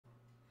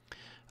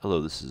Hello,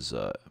 this is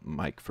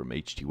Mike from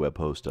HT Web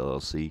Host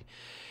LLC,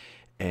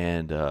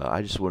 and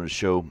I just wanted to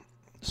show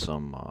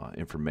some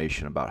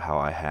information about how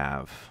I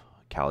have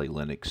Kali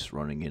Linux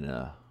running in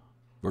a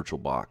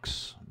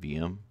VirtualBox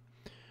VM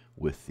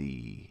with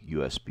the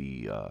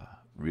USB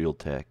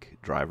Realtek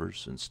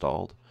drivers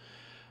installed.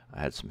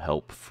 I had some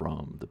help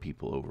from the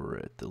people over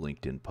at the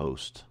LinkedIn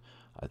post.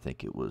 I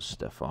think it was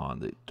Stefan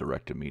that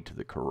directed me to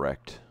the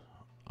correct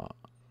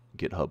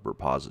GitHub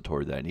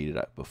repository that I needed.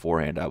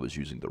 Beforehand, I was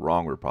using the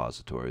wrong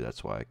repository.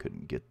 That's why I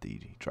couldn't get the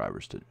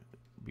drivers to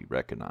be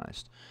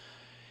recognized.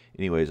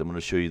 Anyways, I'm going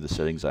to show you the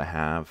settings I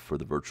have for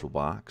the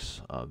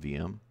VirtualBox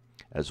VM,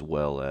 as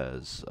well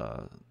as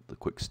the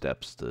quick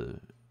steps to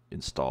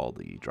install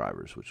the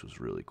drivers, which was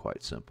really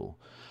quite simple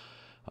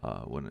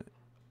when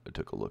I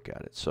took a look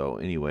at it. So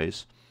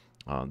anyways,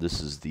 this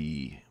is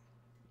the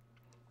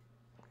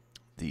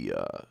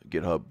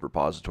GitHub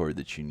repository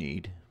that you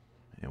need,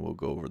 and we'll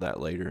go over that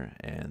later,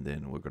 and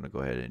then we're going to go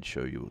ahead and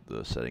show you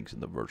the settings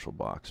in the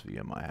VirtualBox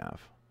VM I have.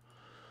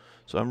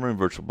 So I'm running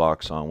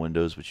VirtualBox on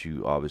Windows, but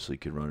you obviously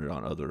can run it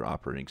on other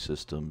operating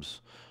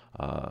systems.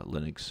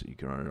 Linux, you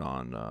can run it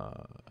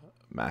on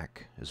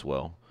Mac as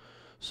well.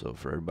 So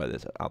for everybody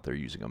that's out there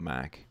using a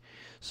Mac.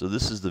 So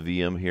this is the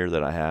VM here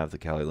that I have, the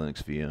Kali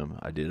Linux VM.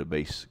 I did a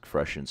basic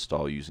fresh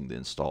install using the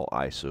install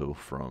ISO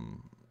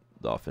from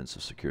the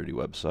Offensive Security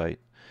website.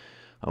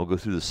 I'll go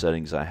through the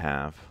settings I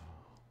have.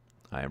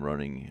 I am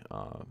running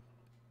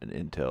an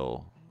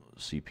Intel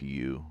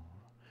CPU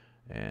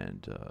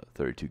and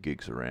 32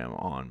 gigs of RAM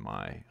on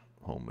my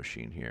home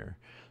machine here.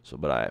 So,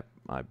 but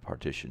I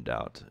partitioned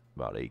out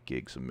about 8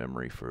 gigs of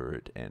memory for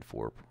it and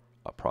 4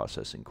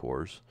 processing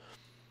cores.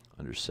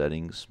 Under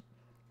settings,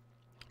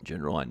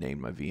 general, I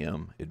named my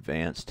VM.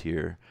 Advanced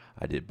here,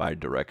 I did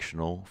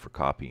bidirectional for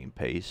copy and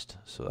paste,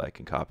 so I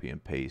can copy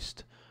and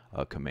paste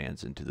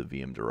commands into the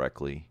VM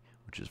directly,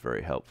 which is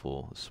very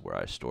helpful. This is where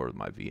I store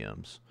my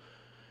VMs.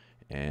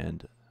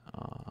 And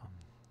of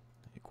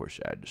course,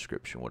 you add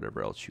description,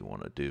 whatever else you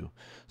want to do.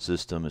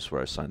 System is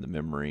where I assign the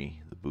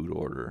memory, the boot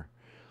order.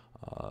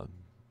 I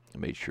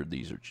made sure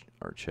these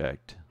are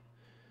checked.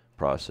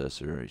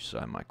 Processor, I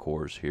assign my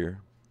cores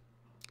here.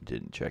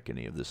 Didn't check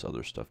any of this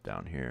other stuff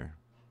down here.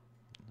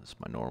 This is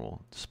my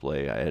normal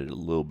display. I added a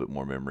little bit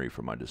more memory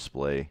for my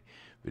display,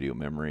 video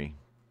memory,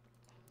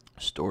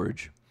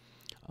 storage.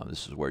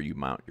 This is where you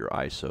mount your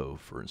ISO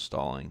for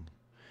installing,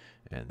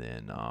 and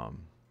then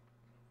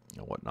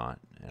and whatnot,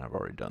 and I've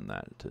already done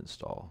that to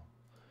install.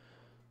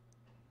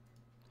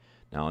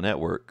 Now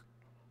network.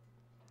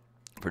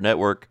 For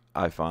network,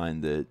 I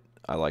find that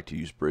I like to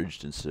use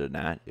bridged instead of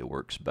NAT. It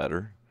works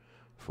better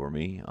for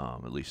me,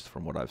 at least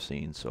from what I've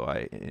seen. So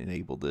I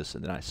enable this,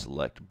 and then I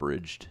select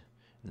bridged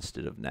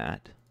instead of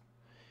NAT.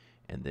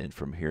 And then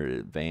from here to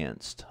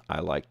advanced,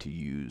 I like to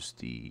use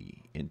the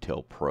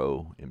Intel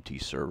Pro MT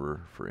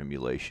server for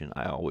emulation.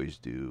 I always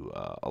do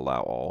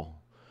allow all.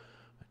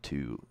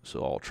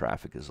 So all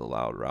traffic is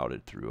allowed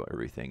routed through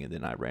everything, and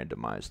then I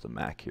randomize the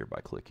MAC here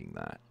by clicking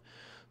that.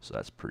 So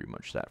that's pretty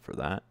much that for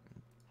that.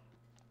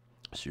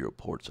 Serial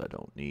ports I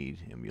don't need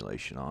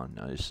emulation on.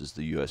 Now this is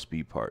the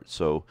USB part.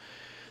 So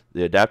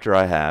the adapter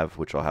I have,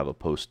 which I'll have a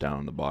post down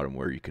on the bottom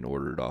where you can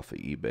order it off of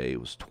eBay,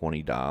 was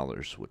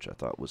 $20, which I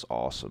thought was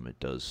awesome. It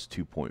does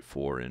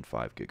 2.4 and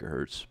 5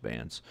 gigahertz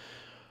bands.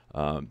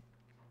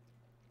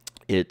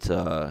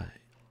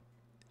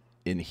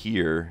 In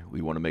here, we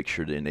want to make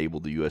sure to enable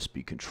the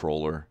USB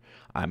controller.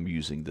 I'm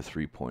using the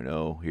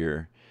 3.0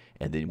 here,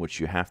 and then what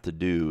you have to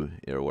do,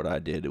 or what I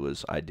did,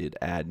 was I did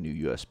add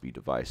new USB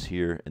device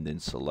here, and then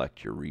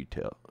select your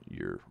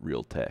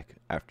Realtek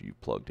after you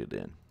plugged it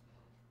in.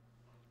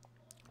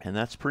 And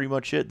that's pretty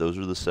much it. Those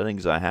are the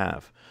settings I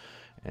have.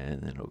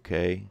 And then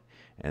OK,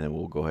 and then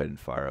we'll go ahead and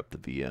fire up the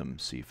VM,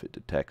 see if it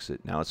detects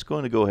it. Now it's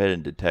going to go ahead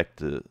and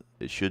detect it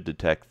should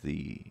detect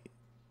the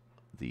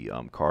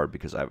card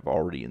because I've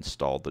already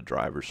installed the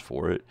drivers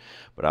for it,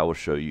 but I will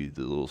show you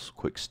the little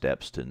quick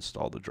steps to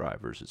install the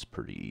drivers. It's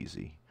pretty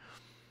easy.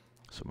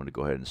 So I'm going to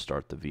go ahead and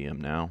start the VM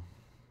now.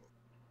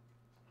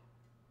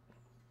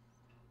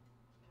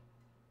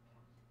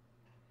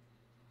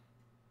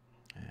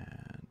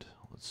 And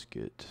let's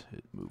get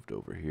it moved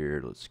over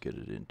here. Let's get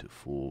it into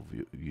full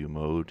view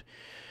mode.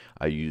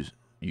 You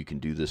can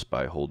do this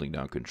by holding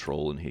down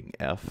Control and hitting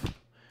F, and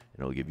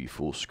it'll give you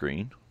full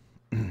screen.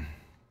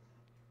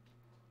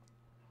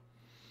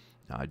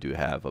 Now I do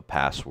have a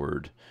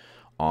password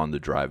on the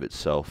drive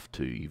itself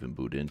to even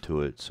boot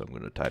into it, so I'm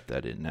going to type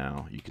that in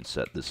now. You can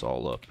set this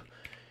all up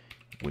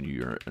when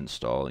you're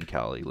installing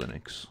Kali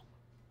Linux.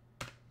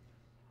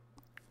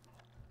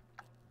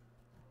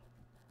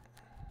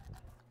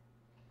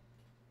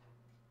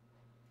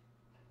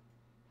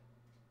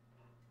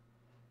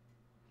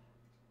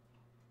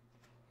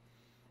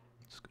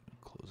 Just going to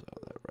close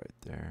out that right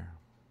there.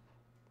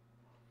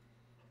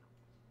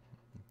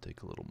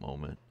 Take a little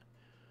moment.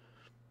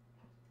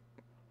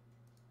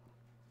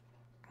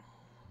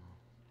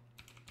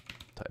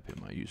 Type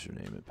in my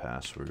username and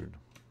password.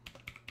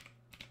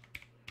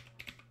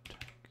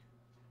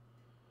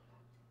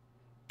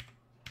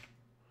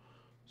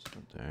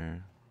 So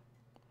there.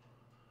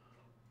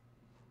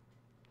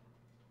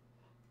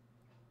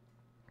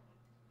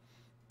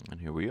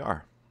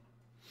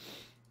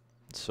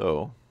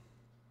 So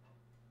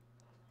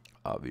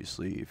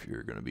obviously, if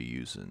you're going to be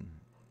using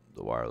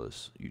the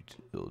wireless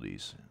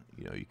utilities,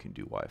 you know, you can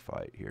do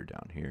Wi-Fi here,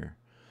 down here.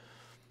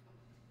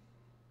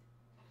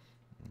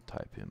 I'll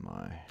type in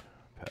my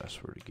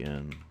password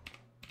again.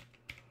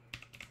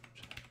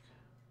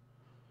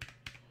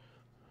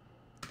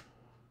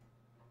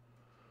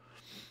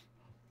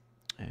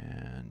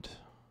 And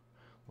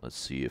let's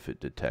see if it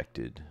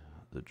detected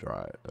the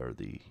drive or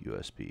the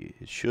USB.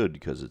 It should,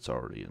 because it's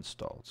already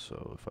installed.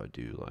 So if I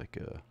do like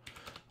a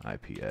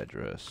IP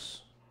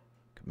address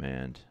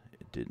command,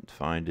 it didn't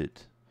find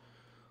it.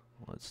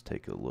 Let's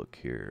take a look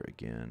here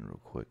again real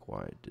quick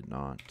why it did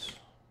not.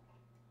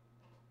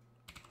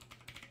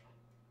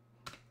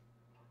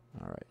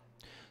 Alright,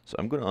 so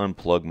I'm going to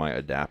unplug my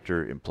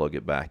adapter and plug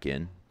it back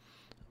in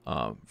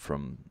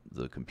from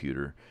the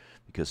computer,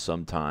 because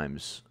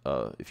sometimes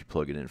if you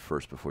plug it in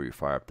first before you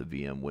fire up the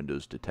VM,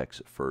 Windows detects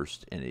it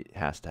first and it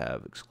has to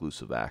have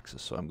exclusive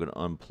access. So I'm going to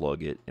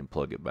unplug it and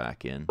plug it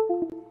back in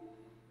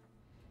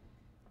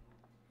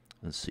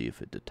and see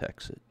if it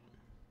detects it.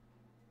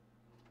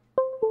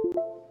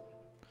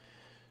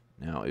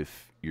 Now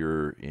if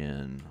you're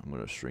in, I'm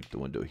going to shrink the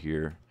window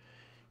here,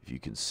 if you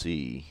can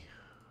see,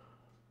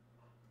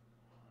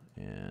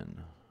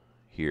 and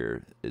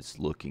here it's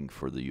looking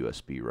for the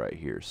USB right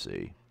here,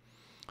 see?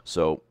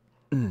 So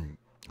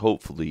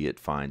hopefully it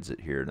finds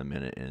it here in a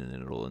minute, and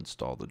then it'll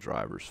install the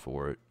drivers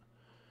for it.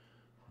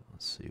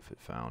 Let's see if it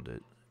found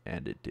it,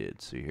 and it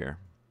did, see here?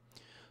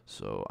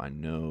 So I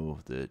know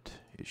that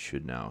it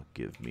should now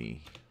give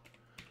me,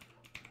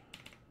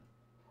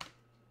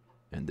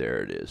 and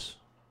there it is,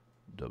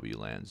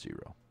 WLAN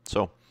 0.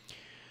 So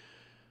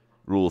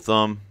rule of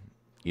thumb,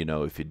 you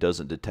know, if it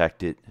doesn't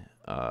detect it,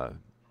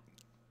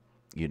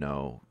 you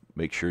know,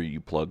 make sure you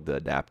plug the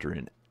adapter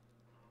in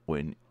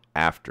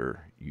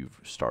after you've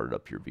started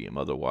up your VM.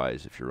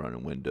 Otherwise, if you're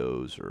running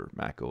Windows or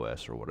Mac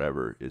OS or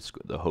whatever,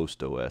 the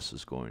host OS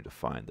is going to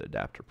find the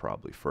adapter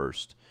probably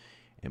first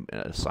and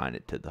assign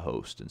it to the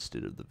host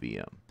instead of the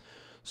VM.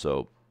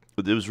 So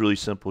it was really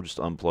simple. Just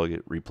unplug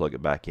it, replug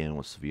it back in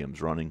once the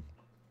VM's running.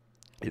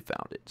 It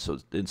found it. So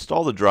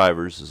install the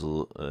drivers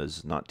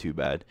is not too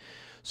bad.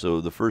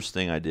 So the first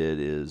thing I did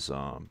is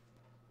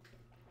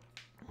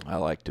I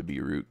like to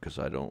be root because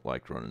I don't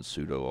like running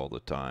sudo all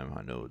the time.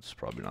 I know it's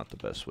probably not the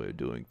best way of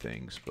doing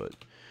things, but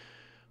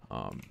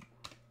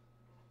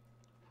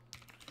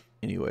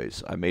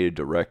anyways, I made a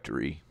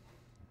directory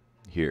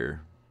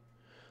here.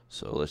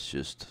 So let's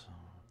just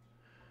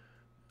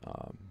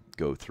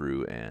go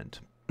through and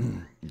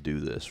do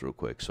this real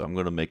quick. So I'm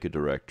going to make a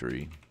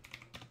directory.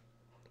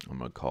 I'm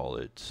going to call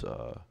it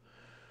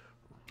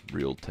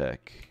Realtek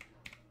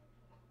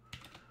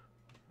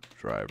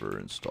driver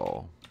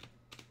install.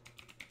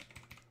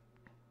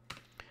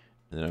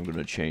 And then I'm going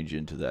to change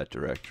into that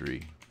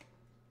directory.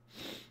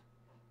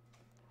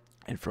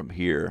 And from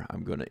here,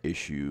 I'm going to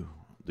issue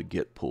the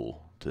git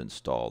pull to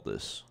install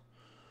this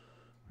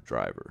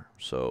driver.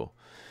 So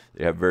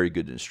they have very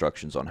good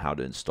instructions on how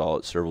to install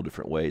it several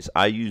different ways.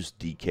 I used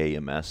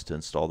DKMS to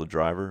install the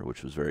driver,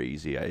 which was very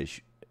easy. I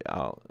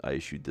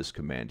issued this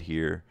command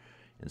here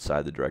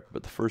inside the directory.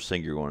 But the first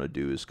thing you're going to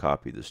do is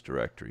copy this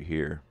directory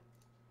here.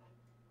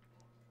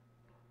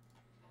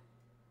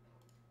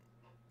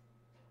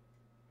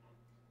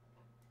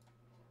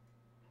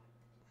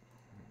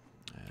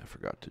 I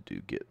forgot to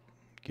do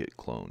git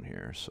clone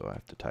here, so I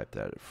have to type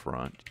that at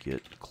front,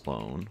 git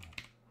clone,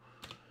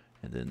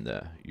 and then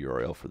the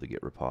URL for the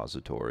git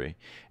repository.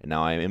 And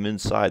now I am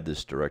inside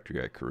this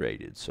directory I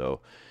created.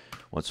 So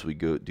once we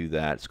go do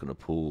that, it's going to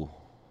pull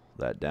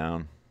that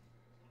down.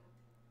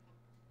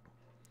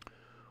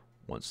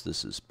 Once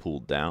this is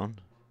pulled down,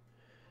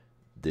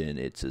 then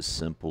it's as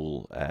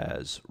simple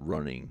as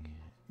running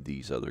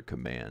these other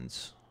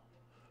commands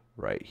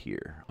right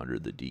here under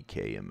the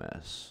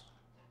DKMS.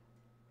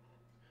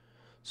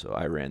 So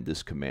I ran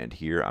this command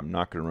here. I'm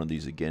not going to run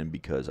these again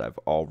because I've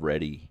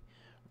already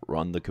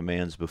run the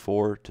commands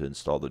before to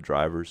install the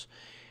drivers.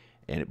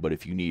 But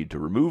if you need to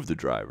remove the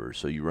drivers,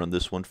 so you run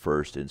this one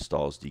first, it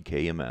installs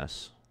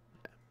DKMS,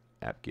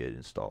 apt-get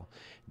install.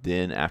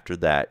 Then after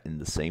that, in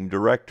the same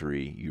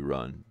directory, you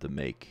run the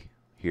make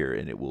here,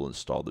 and it will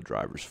install the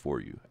drivers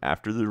for you.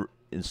 After the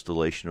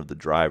installation of the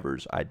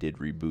drivers, I did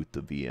reboot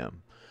the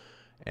VM.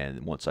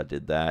 And once I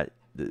did that,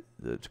 the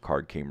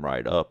card came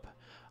right up.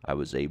 I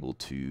was able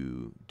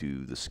to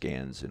do the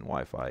scans in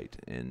Wi-Fi,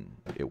 and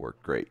it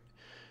worked great.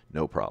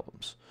 No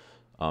problems.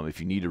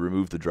 If you need to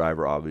remove the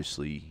driver,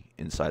 obviously,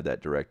 inside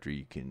that directory,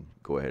 you can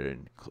go ahead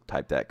and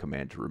type that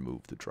command to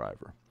remove the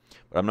driver.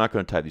 But I'm not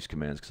going to type these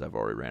commands because I've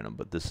already ran them,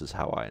 but this is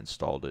how I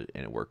installed it,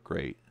 and it worked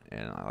great.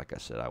 And like I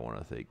said, I want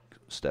to thank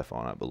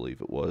Stefan, I believe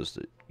it was,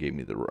 that gave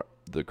me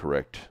the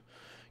correct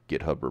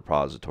GitHub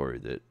repository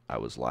that I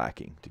was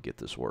lacking to get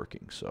this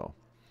working. So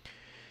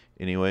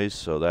anyways,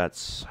 so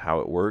that's how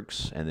it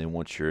works. And then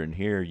once you're in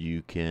here,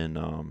 you can,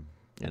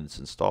 and it's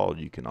installed,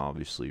 you can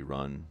obviously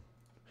run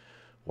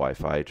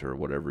Wi-Fi or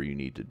whatever you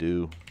need to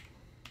do.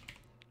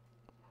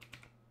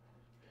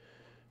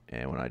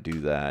 And when I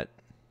do that,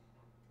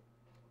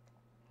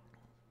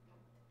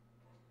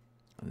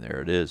 And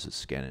there it is. It's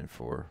scanning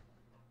for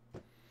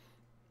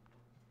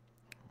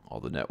all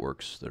the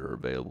networks that are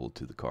available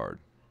to the card,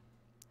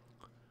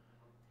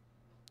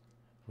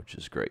 which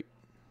is great.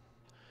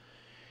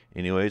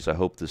 Anyways, I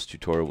hope this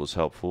tutorial was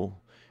helpful.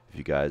 If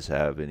you guys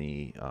have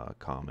any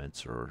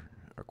comments or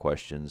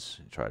questions,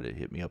 try to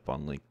hit me up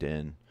on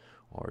LinkedIn,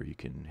 or you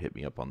can hit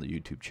me up on the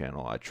YouTube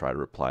channel. I try to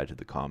reply to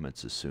the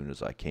comments as soon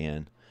as I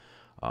can.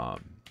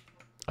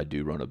 I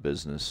do run a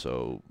business,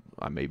 so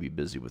I may be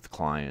busy with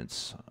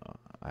clients.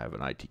 I have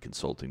an IT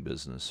consulting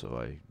business,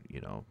 so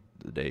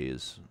the day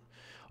is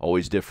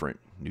always different,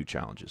 new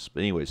challenges.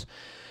 But anyways,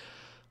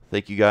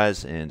 thank you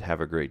guys, and have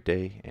a great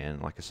day.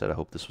 And like I said, I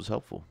hope this was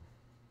helpful.